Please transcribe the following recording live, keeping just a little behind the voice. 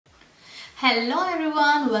Hello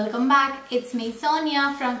everyone, welcome back. It's me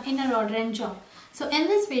Sonia from Inner Order and Job. So in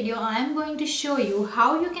this video I am going to show you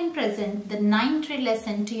how you can present the 9-tree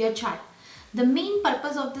lesson to your child. The main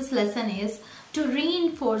purpose of this lesson is to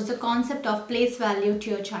reinforce the concept of place value to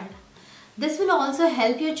your child. This will also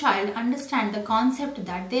help your child understand the concept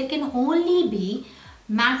that there can only be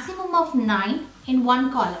maximum of 9 in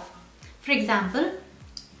one column. For example,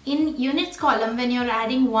 in units column, when you're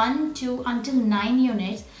adding 1, 2 until 9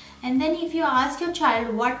 units, and then if you ask your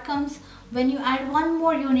child what comes when you add one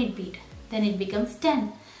more unit beat, then it becomes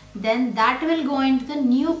 10. Then that will go into the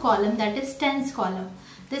new column, that is tens column.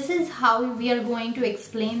 This is how we are going to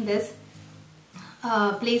explain this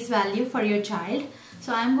place value for your child.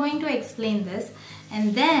 So I am going to explain this,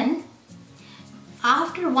 and then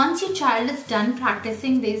once your child is done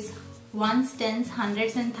practicing these ones, tens,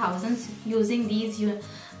 hundreds and thousands using these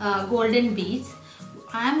golden beads,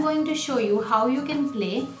 I am going to show you how you can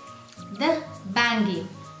play the bank game.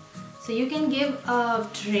 So you can give a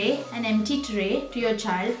tray, an empty tray to your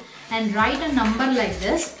child, and write a number like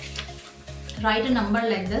this. Write a number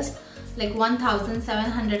like this, like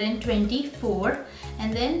 1724,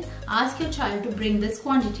 and then ask your child to bring this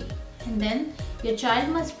quantity. And then your child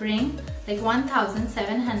must bring like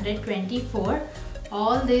 1724,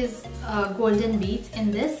 all these golden beads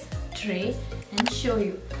in this tray, and show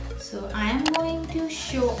you. So I am going to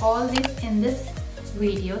show all these in this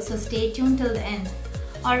video, so stay tuned till the end.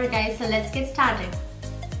 Alright guys, so let's get started.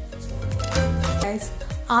 Guys,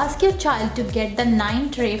 ask your child to get the 9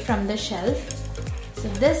 tray from the shelf. So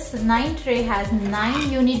this 9 tray has 9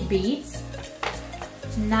 unit beads,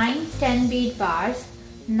 9 10 bead bars,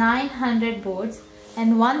 900 boards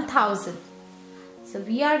and 1000. So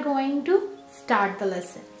we are going to start the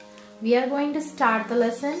lesson. We are going to start the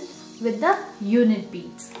lesson with the unit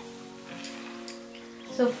beads.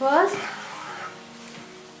 So first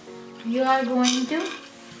you are going to,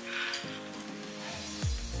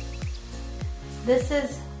 this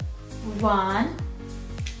is 1,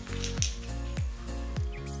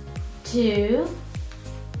 2,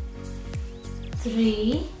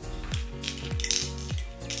 3,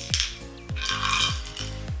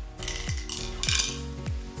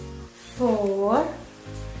 4,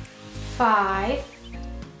 5,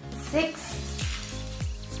 6,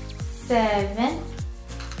 7,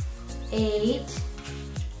 8,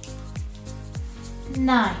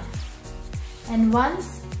 9. And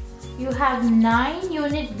once you have 9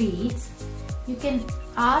 unit beads, you can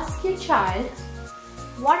ask your child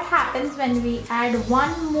what happens when we add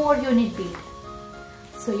one more unit bead.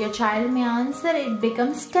 So your child may answer it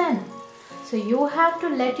becomes 10. So you have to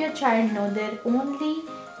let your child know there can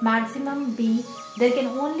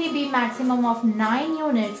only be maximum of 9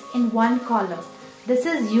 units in one column. This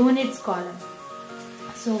is units column.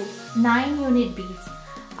 So 9 unit beads.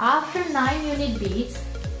 After 9 unit beads,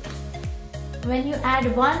 when you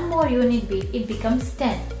add one more unit bead, it becomes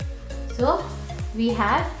 10. So we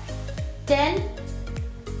have 10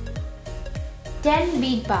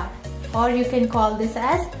 bead bar, or you can call this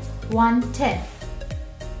as 110.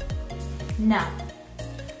 Now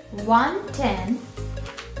 110,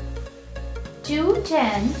 2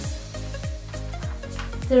 tens,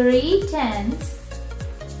 3 tens,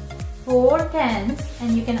 4 tens,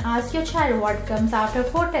 and you can ask your child what comes after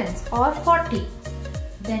 4 tens or 40.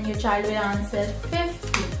 Then your child will answer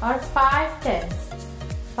 50 or 5 tens,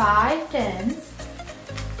 5 tens,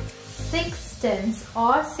 6 tens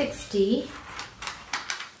or 60,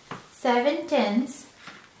 7 tens,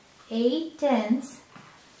 8 tens,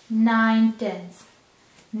 9 tens.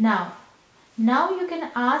 Now you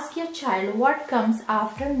can ask your child what comes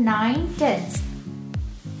after 9 tens.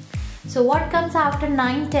 So what comes after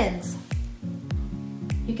 9 tens?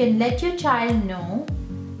 You can let your child know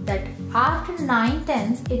that after 9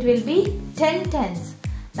 tens it will be 10 tens.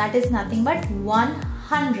 That is nothing but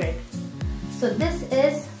 100. So this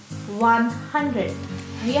is 100.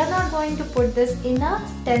 We are not going to put this in a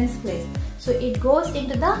tens place. So it goes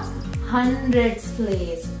into the hundreds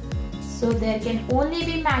place. So there can only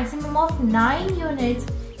be maximum of 9 units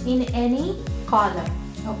in any column.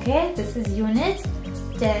 Okay, this is units,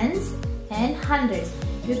 tens and hundreds.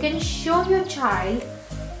 You can show your child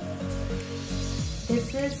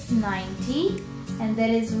this is 90, and there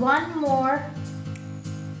is one more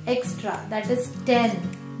extra, that is 10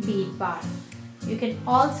 bead bar. You can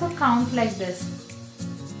also count like this: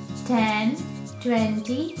 10,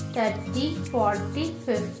 20, 30, 40,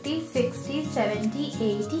 50, 60, 70,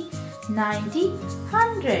 80, 90,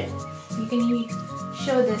 100. You can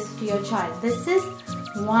show this to your child. This is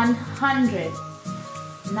 100.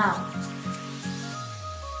 Now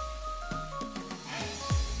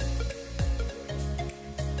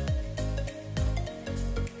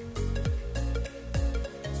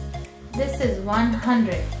This is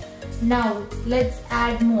 100. Now let's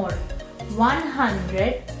add more.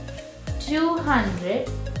 100, 200,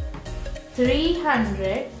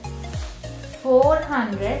 300,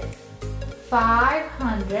 400,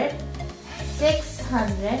 500,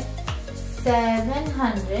 600,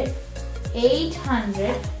 700,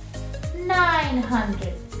 800,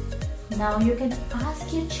 900. Now you can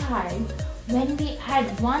ask your child, when we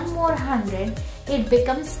add one more 100, it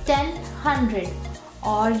becomes 1000,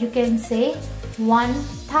 or you can say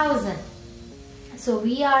 1000. So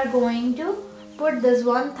we are going to put this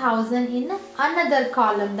 1000 in another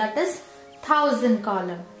column, that is 1000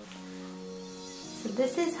 column. So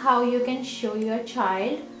this is how you can show your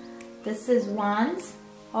child. This is ones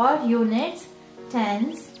or units,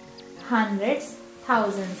 tens, hundreds,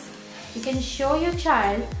 thousands. You can show your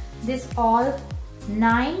child this all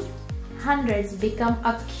 9 hundreds become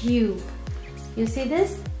a cube. You see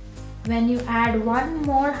this? When you add one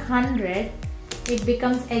more 100, it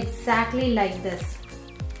becomes exactly like this.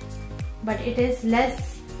 But it is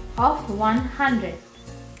less of 100.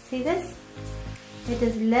 See this? It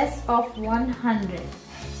is less of 100.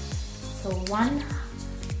 So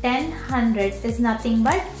 10 hundreds is nothing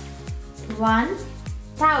but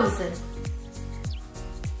 1000.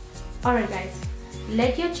 Alright guys,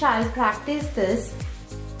 let your child practice this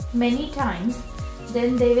many times,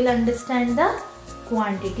 then they will understand the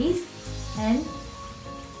quantities, and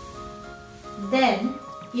then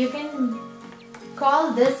you can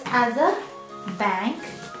call this as a bank.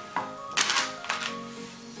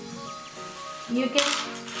 You can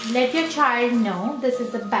let your child know this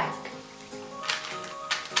is a bank,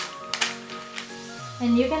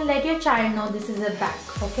 and you can let your child know this is a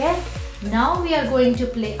bank. Okay, now we are going to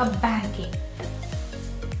play a bank game.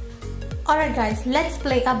 Alright guys, let's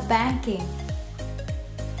play a bank game.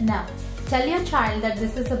 Now tell your child that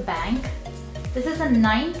this is a bank. This is a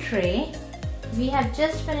 9 tray. We have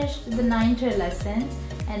just finished the 9 tray lesson,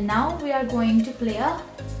 and now we are going to play a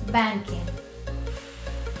bank game.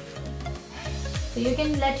 So you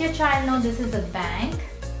can let your child know this is a bank,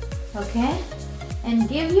 okay? And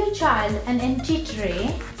give your child an empty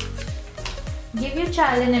tray. Give your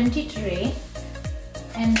child an empty tray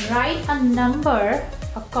and write a number,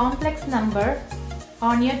 a complex number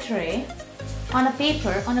on your tray, on a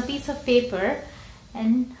paper, on a piece of paper,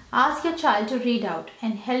 and ask your child to read out,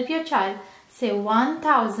 and help your child say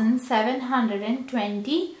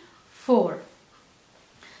 1724.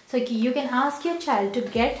 So you can ask your child to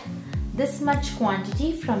get this much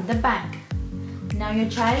quantity from the bank. Now your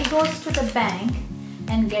child goes to the bank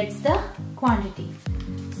and gets the quantity.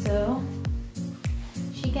 So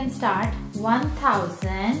she can start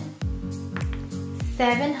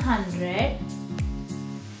 1700.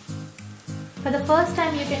 For the first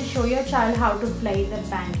time, you can show your child how to play the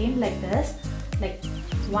bank game like this, like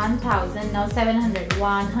 1000, now 700,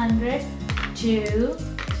 100, 2,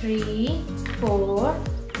 3, 4,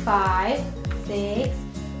 5, 6,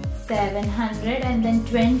 700, and then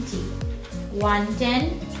 20,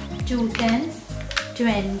 110, 2 tens,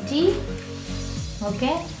 20,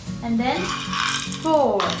 okay, and then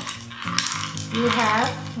 4. You have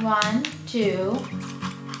 1, 2,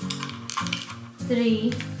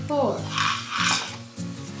 3, 4.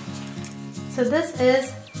 So this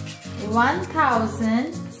is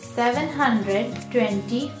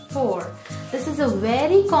 1724. This is a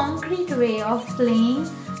very concrete way of playing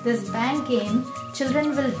this bank game.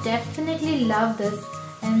 Children will definitely love this,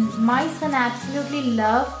 and my son absolutely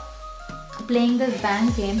love playing this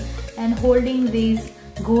bank game and holding these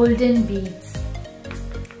golden beads.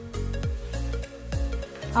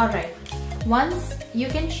 Alright, once you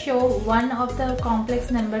can show one of the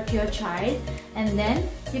complex number to your child, and then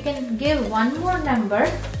you can give one more number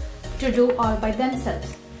to do all by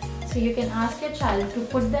themselves. So you can ask your child to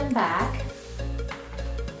put them back,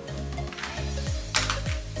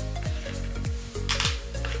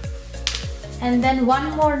 and then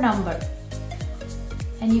one more number,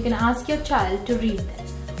 and you can ask your child to read them.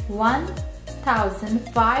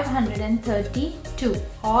 1532,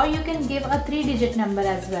 or you can give a 3-digit number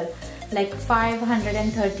as well, like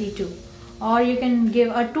 532, or you can give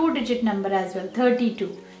a 2-digit number as well,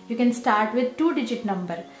 32. You can start with 2-digit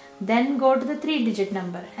number, then go to the 3-digit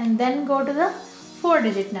number, and then go to the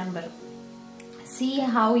 4-digit number. See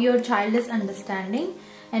how your child is understanding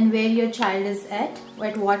and where your child is at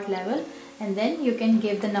what level, and then you can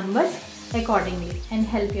give the numbers accordingly and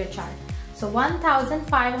help your child. So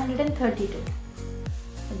 1532.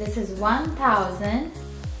 So this is 1000,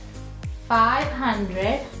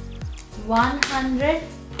 500, 100,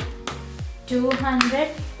 200,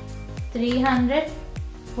 300,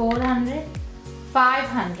 400,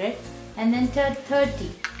 500, and then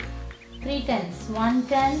 30. 3 tens. 1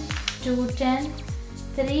 10, 2 10,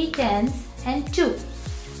 3 tens and 2.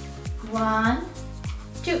 1,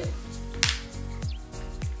 2.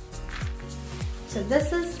 So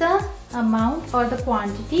this is the amount or the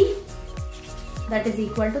quantity that is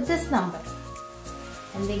equal to this number.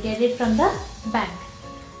 And they get it from the bank.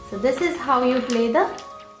 So this is how you play the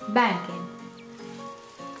bank game.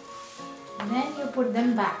 And then you put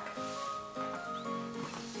them back.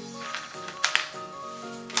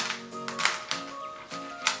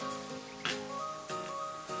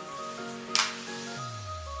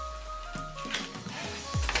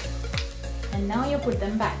 And now you put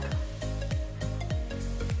them back.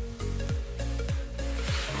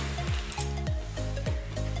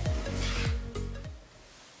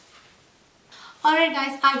 Alright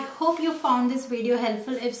guys, I hope you found this video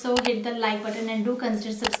helpful. If so, hit the like button and do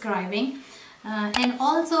consider subscribing. And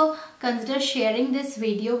also consider sharing this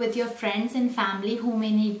video with your friends and family who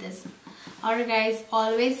may need this. Alright guys,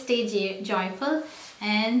 always stay joyful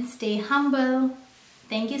and stay humble.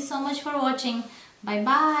 Thank you so much for watching. Bye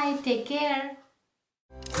bye. Take care.